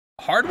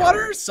Hard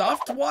water?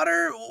 Soft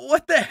water?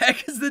 What the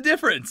heck is the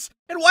difference?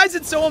 And why is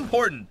it so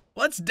important?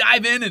 Let's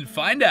dive in and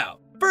find out.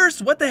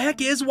 First, what the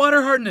heck is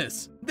water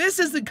hardness? This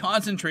is the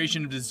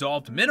concentration of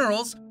dissolved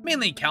minerals,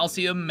 mainly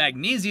calcium,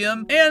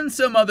 magnesium, and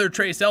some other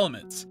trace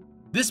elements.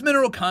 This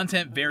mineral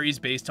content varies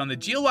based on the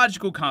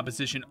geological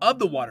composition of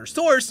the water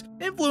source,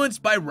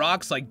 influenced by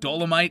rocks like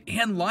dolomite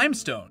and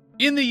limestone.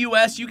 In the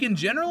US, you can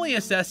generally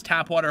assess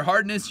tap water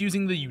hardness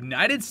using the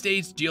United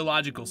States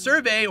Geological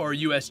Survey or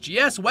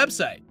USGS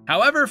website.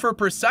 However, for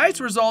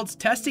precise results,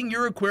 testing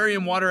your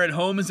aquarium water at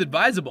home is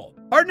advisable.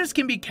 Hardness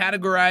can be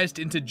categorized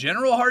into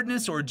general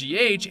hardness or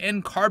GH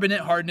and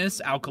carbonate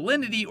hardness,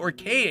 alkalinity or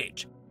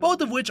KH,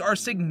 both of which are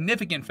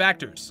significant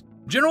factors.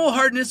 General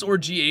hardness or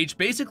GH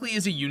basically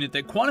is a unit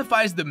that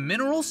quantifies the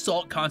mineral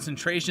salt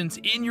concentrations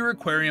in your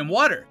aquarium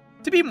water.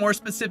 To be more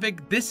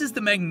specific, this is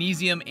the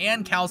magnesium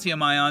and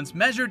calcium ions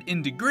measured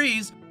in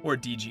degrees, or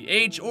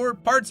DGH, or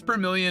parts per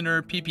million,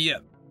 or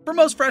ppm. For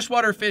most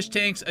freshwater fish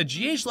tanks, a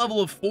GH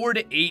level of 4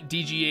 to 8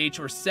 DGH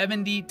or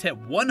 70 to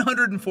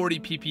 140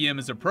 ppm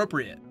is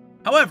appropriate.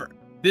 However,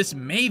 this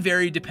may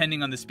vary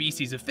depending on the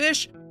species of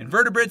fish,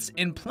 invertebrates,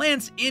 and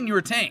plants in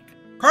your tank.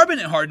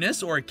 Carbonate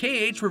hardness, or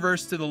KH,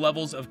 refers to the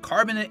levels of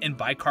carbonate and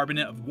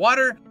bicarbonate of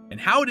water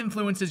and how it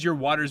influences your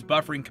water's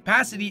buffering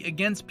capacity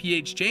against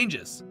pH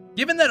changes.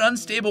 Given that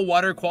unstable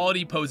water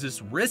quality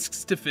poses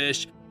risks to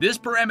fish, this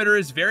parameter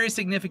is very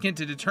significant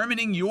to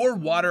determining your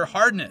water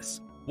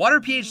hardness.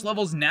 Water pH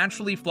levels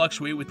naturally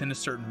fluctuate within a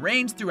certain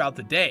range throughout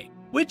the day,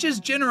 which is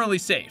generally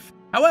safe.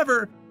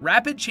 However,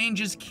 rapid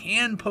changes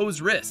can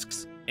pose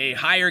risks. A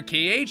higher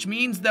KH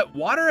means that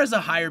water has a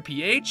higher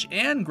pH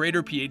and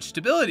greater pH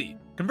stability.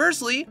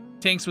 Conversely,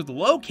 tanks with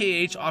low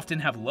KH often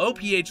have low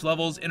pH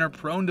levels and are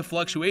prone to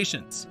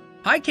fluctuations.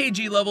 High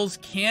Kg levels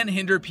can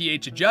hinder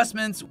pH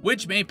adjustments,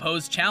 which may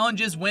pose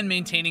challenges when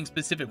maintaining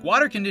specific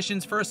water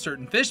conditions for a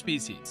certain fish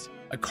species.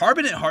 A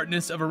carbonate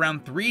hardness of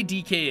around 3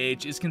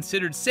 DKH is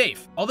considered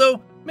safe,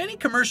 although many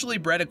commercially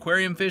bred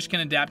aquarium fish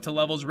can adapt to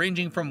levels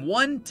ranging from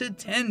 1 to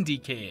 10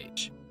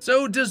 DKH.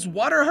 So does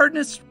water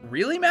hardness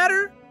really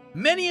matter?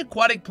 Many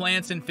aquatic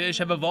plants and fish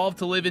have evolved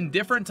to live in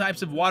different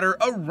types of water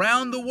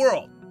around the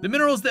world. The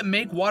minerals that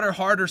make water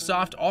hard or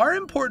soft are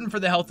important for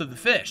the health of the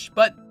fish,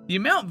 but the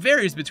amount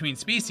varies between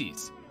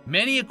species.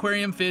 Many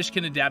aquarium fish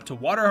can adapt to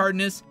water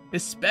hardness,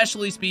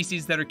 especially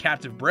species that are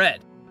captive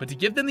bred. But to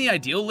give them the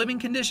ideal living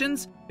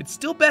conditions, it's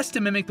still best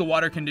to mimic the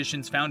water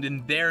conditions found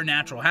in their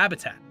natural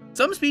habitat.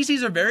 Some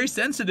species are very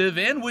sensitive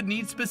and would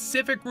need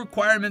specific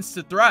requirements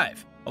to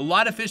thrive. A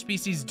lot of fish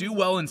species do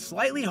well in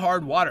slightly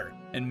hard water,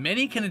 and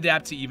many can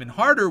adapt to even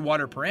harder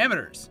water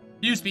parameters.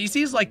 Few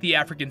species, like the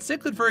African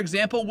cichlid for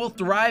example, will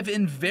thrive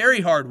in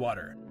very hard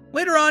water.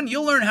 Later on,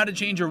 you'll learn how to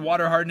change your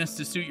water hardness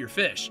to suit your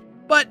fish,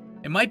 but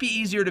it might be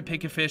easier to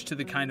pick a fish to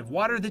the kind of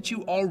water that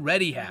you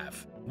already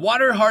have.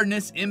 Water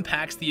hardness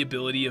impacts the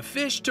ability of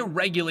fish to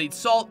regulate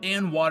salt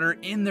and water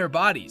in their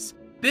bodies.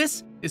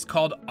 This is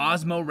called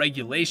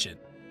osmoregulation.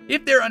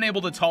 If they're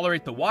unable to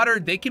tolerate the water,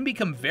 they can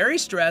become very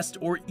stressed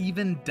or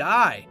even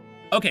die.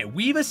 Okay,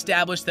 we've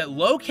established that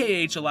low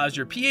KH allows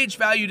your pH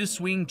value to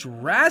swing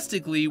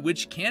drastically,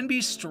 which can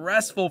be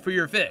stressful for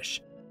your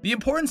fish. The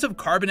importance of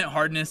carbonate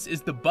hardness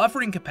is the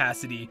buffering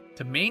capacity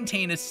to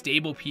maintain a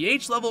stable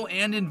pH level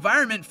and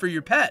environment for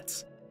your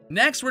pets.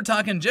 Next, we're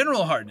talking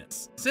general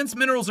hardness. Since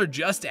minerals are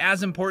just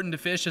as important to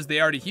fish as they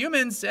are to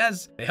humans,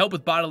 as they help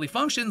with bodily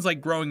functions like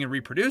growing and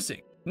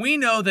reproducing, we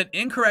know that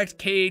incorrect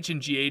KH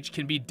and GH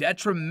can be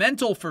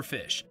detrimental for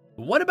fish.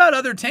 But what about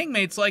other tank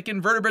mates like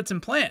invertebrates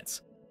and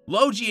plants?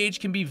 Low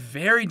GH can be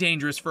very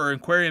dangerous for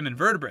aquarium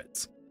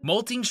invertebrates.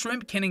 Molting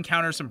shrimp can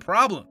encounter some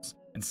problems,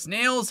 and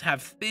snails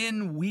have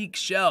thin, weak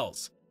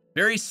shells.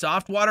 Very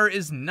soft water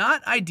is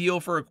not ideal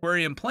for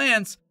aquarium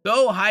plants,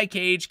 though high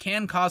KH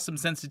can cause some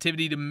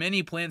sensitivity to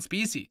many plant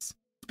species.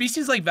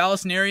 Species like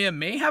Vallisneria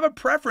may have a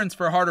preference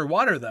for harder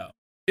water though.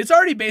 It's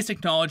already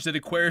basic knowledge that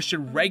aquarists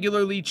should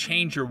regularly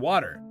change your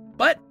water,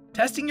 but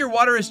testing your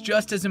water is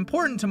just as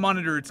important to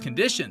monitor its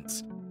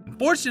conditions.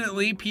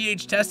 Unfortunately,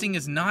 pH testing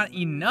is not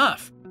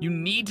enough. You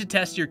need to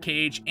test your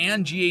KH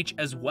and GH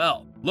as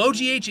well. Low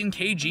GH and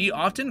Kg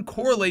often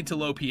correlate to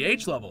low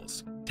pH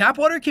levels. Tap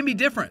water can be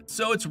different,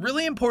 so it's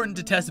really important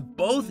to test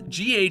both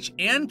GH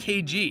and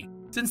Kg,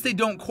 since they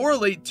don't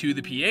correlate to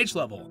the pH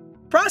level.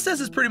 The process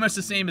is pretty much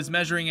the same as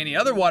measuring any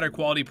other water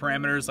quality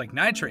parameters like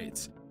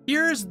nitrates.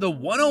 Here's the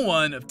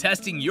 101 of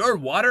testing your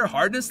water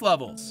hardness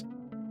levels.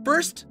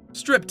 First,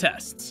 strip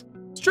tests.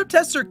 Strip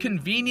tests are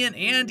convenient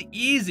and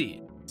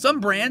easy. Some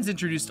brands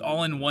introduced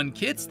all-in-one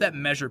kits that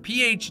measure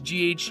pH,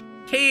 GH,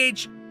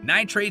 KH,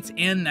 nitrates,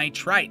 and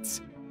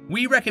nitrites.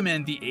 We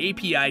recommend the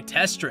API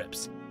test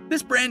strips.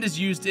 This brand is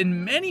used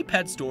in many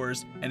pet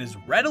stores and is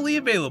readily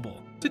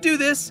available. To do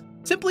this,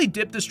 simply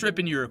dip the strip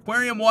in your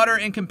aquarium water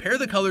and compare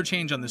the color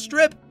change on the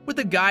strip with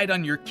a guide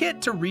on your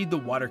kit to read the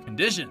water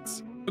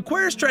conditions.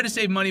 Aquarists try to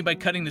save money by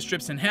cutting the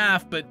strips in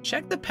half, but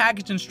check the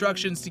package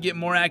instructions to get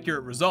more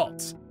accurate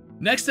results.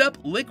 Next up,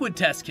 liquid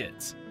test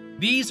kits.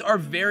 These are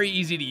very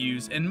easy to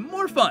use and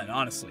more fun,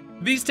 honestly.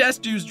 These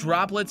tests use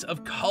droplets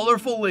of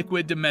colorful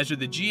liquid to measure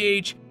the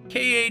GH,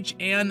 KH,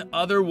 and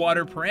other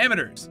water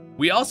parameters.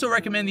 We also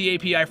recommend the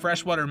API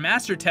Freshwater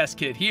Master Test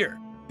Kit here.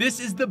 This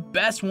is the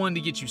best one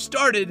to get you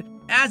started,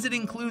 as it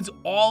includes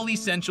all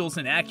essentials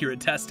and accurate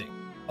testing.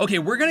 Okay,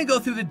 we're gonna go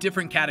through the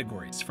different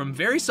categories, from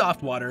very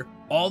soft water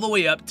all the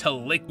way up to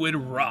liquid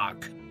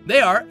rock. They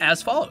are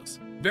as follows.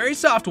 Very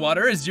soft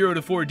water is 0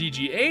 to 4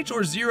 DGH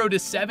or 0 to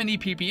 70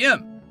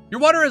 ppm. Your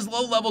water has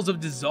low levels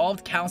of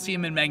dissolved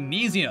calcium and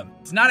magnesium.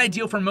 It's not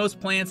ideal for most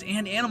plants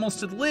and animals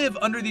to live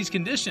under these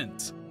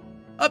conditions.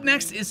 Up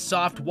next is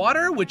soft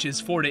water, which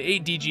is 4 to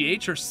 8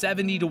 DGH or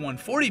 70 to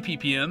 140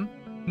 ppm.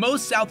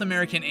 Most South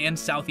American and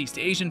Southeast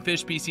Asian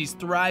fish species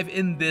thrive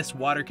in this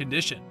water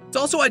condition. It's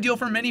also ideal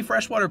for many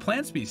freshwater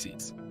plant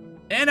species.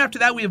 And after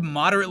that, we have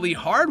moderately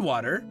hard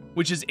water,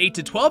 which is 8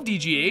 to 12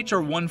 DGH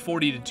or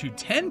 140 to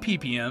 210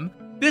 ppm.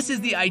 This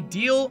is the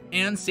ideal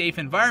and safe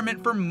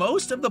environment for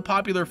most of the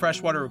popular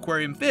freshwater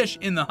aquarium fish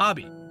in the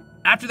hobby.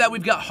 After that,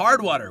 we've got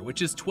hard water,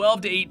 which is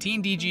 12 to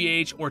 18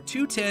 DGH or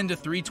 210 to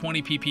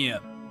 320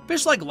 ppm.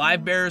 Fish like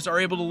live bears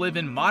are able to live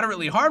in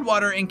moderately hard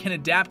water and can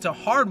adapt to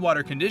hard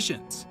water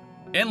conditions.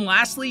 And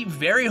lastly,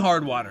 very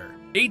hard water,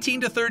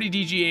 18 to 30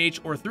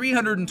 DGH or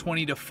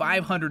 320 to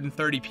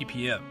 530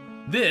 ppm.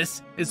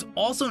 This is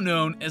also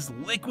known as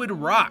liquid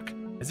rock,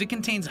 as it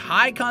contains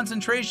high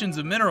concentrations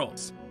of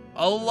minerals.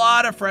 A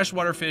lot of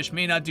freshwater fish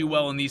may not do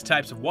well in these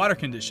types of water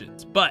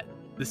conditions, but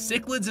the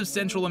cichlids of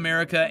Central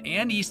America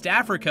and East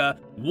Africa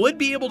would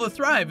be able to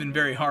thrive in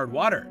very hard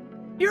water.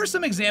 Here are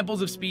some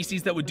examples of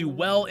species that would do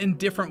well in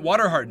different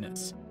water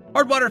hardness.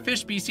 Hardwater fish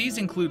species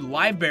include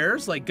live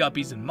bears like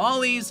guppies and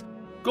mollies,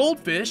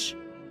 goldfish,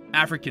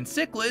 African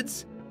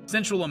cichlids,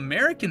 Central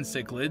American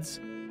cichlids,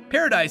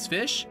 paradise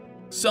fish,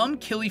 some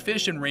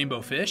killifish and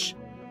rainbow fish,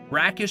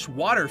 brackish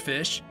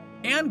waterfish,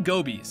 and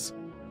gobies.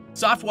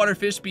 Softwater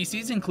fish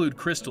species include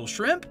crystal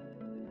shrimp,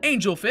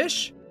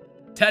 angelfish,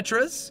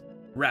 tetras,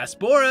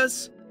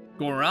 rasboras,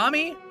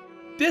 gourami,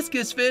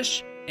 discus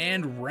fish,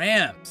 and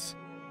rams.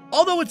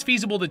 Although it's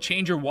feasible to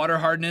change your water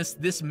hardness,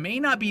 this may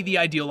not be the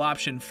ideal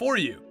option for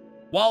you.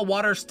 While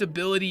water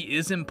stability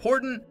is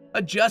important,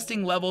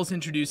 adjusting levels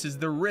introduces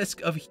the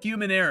risk of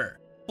human error.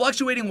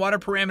 Fluctuating water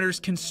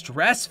parameters can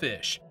stress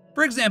fish.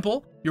 For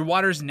example, your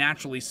water's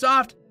naturally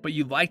soft, but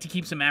you'd like to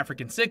keep some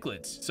African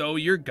cichlids, so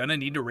you're gonna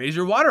need to raise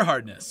your water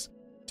hardness.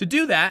 To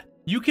do that,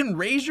 you can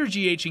raise your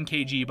GH and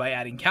KG by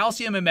adding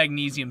calcium and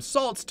magnesium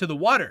salts to the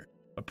water.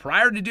 But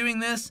prior to doing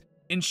this,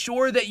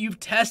 ensure that you've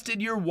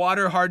tested your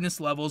water hardness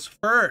levels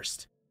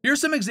first. Here are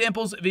some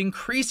examples of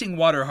increasing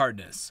water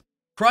hardness.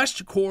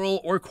 Crushed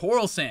coral or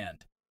coral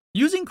sand.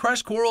 Using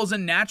crushed coral is a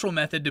natural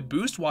method to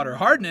boost water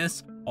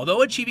hardness.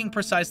 Although achieving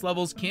precise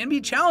levels can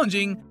be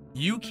challenging,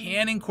 you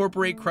can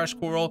incorporate crushed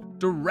coral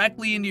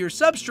directly into your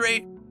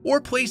substrate or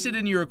place it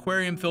in your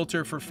aquarium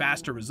filter for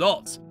faster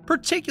results,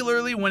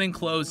 particularly when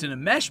enclosed in a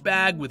mesh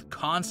bag with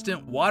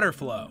constant water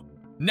flow.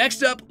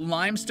 Next up,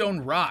 limestone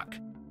rock.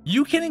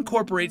 You can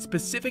incorporate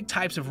specific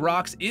types of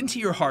rocks into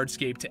your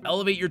hardscape to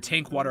elevate your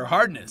tank water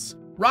hardness.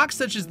 Rocks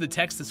such as the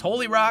Texas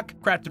Holy Rock,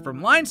 crafted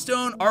from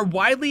limestone, are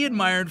widely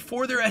admired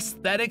for their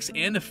aesthetics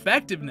and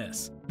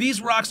effectiveness.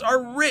 These rocks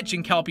are rich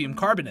in calcium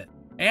carbonate,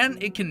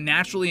 and it can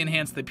naturally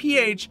enhance the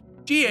pH,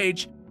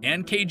 GH,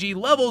 and KG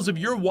levels of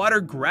your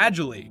water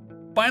gradually.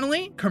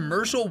 Finally,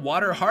 commercial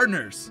water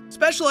hardeners.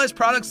 Specialized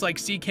products like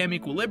Seachem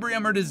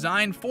Equilibrium are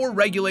designed for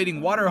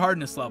regulating water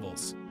hardness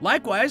levels.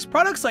 Likewise,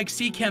 products like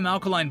Seachem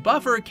Alkaline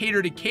Buffer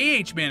cater to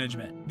KH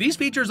management. These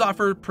features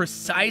offer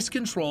precise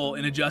control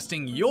in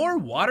adjusting your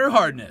water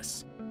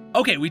hardness.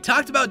 Okay, we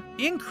talked about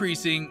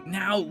increasing,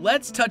 now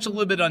let's touch a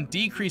little bit on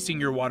decreasing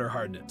your water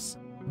hardness.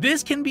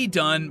 This can be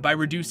done by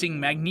reducing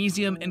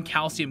magnesium and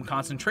calcium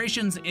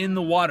concentrations in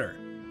the water.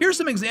 Here are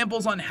some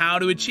examples on how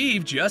to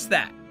achieve just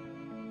that.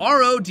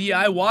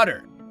 RODI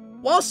water.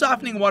 While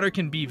softening water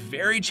can be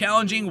very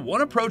challenging,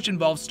 one approach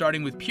involves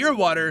starting with pure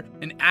water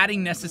and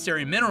adding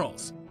necessary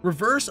minerals.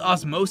 Reverse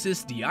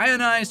osmosis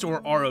deionized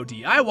or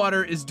RODI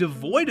water is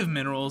devoid of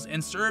minerals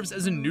and serves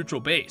as a neutral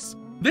base.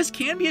 This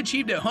can be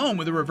achieved at home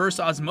with a reverse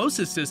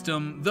osmosis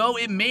system, though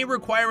it may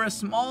require a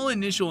small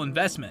initial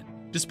investment.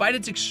 Despite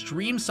its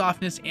extreme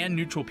softness and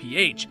neutral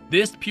pH,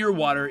 this pure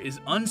water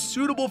is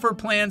unsuitable for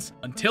plants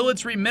until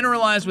it's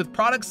remineralized with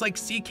products like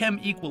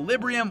Seachem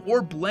Equilibrium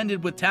or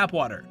blended with tap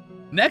water.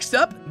 Next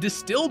up,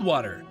 distilled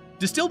water.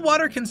 Distilled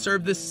water can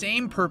serve the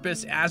same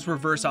purpose as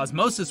reverse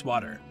osmosis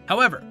water.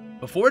 However,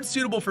 before it's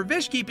suitable for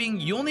fish keeping,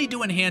 you'll need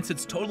to enhance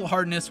its total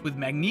hardness with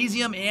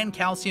magnesium and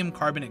calcium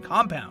carbonate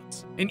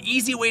compounds. An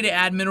easy way to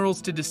add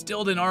minerals to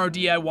distilled and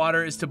RODI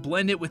water is to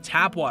blend it with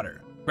tap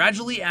water.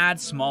 Gradually add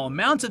small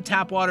amounts of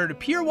tap water to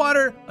pure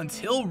water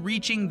until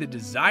reaching the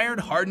desired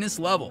hardness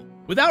level.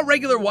 Without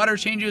regular water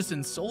changes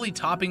and solely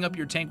topping up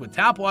your tank with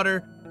tap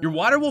water, your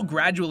water will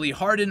gradually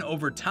harden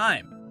over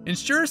time.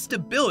 Ensure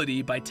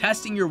stability by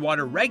testing your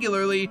water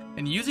regularly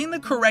and using the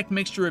correct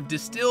mixture of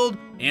distilled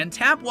and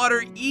tap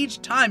water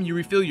each time you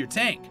refill your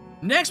tank.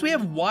 Next, we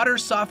have water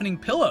softening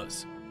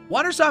pillows.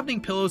 Water softening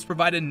pillows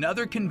provide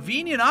another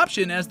convenient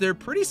option as they're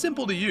pretty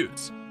simple to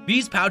use.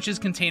 These pouches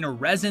contain a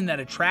resin that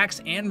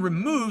attracts and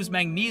removes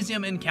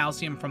magnesium and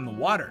calcium from the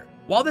water.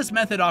 While this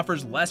method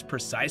offers less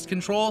precise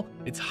control,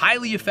 it's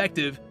highly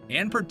effective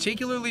and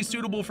particularly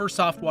suitable for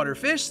softwater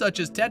fish such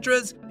as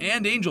tetras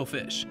and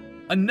angelfish.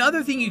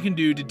 Another thing you can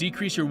do to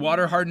decrease your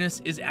water hardness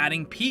is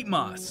adding peat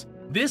moss.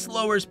 This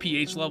lowers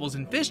pH levels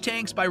in fish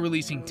tanks by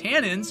releasing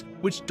tannins,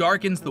 which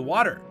darkens the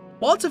water.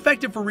 While it's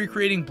effective for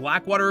recreating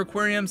blackwater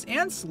aquariums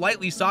and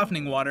slightly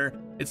softening water,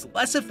 it's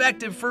less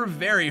effective for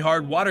very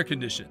hard water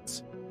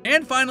conditions.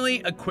 And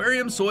finally,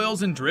 aquarium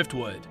soils and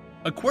driftwood.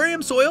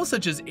 Aquarium soils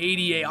such as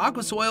ADA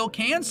aqua soil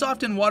can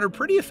soften water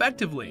pretty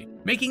effectively,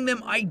 making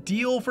them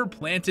ideal for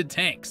planted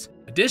tanks.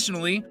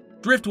 Additionally,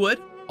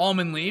 driftwood,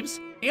 almond leaves,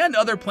 and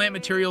other plant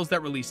materials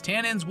that release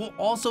tannins will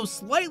also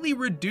slightly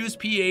reduce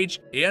pH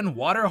and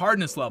water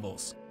hardness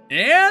levels.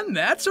 And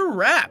that's a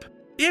wrap!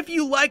 If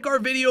you like our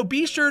video,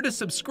 be sure to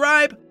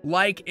subscribe,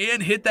 like,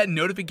 and hit that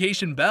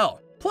notification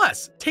bell.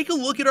 Plus, take a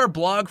look at our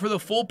blog for the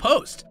full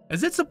post,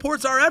 as it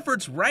supports our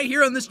efforts right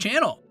here on this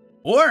channel.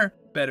 Or,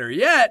 better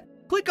yet,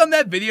 click on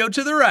that video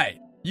to the right.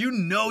 You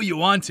know you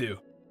want to.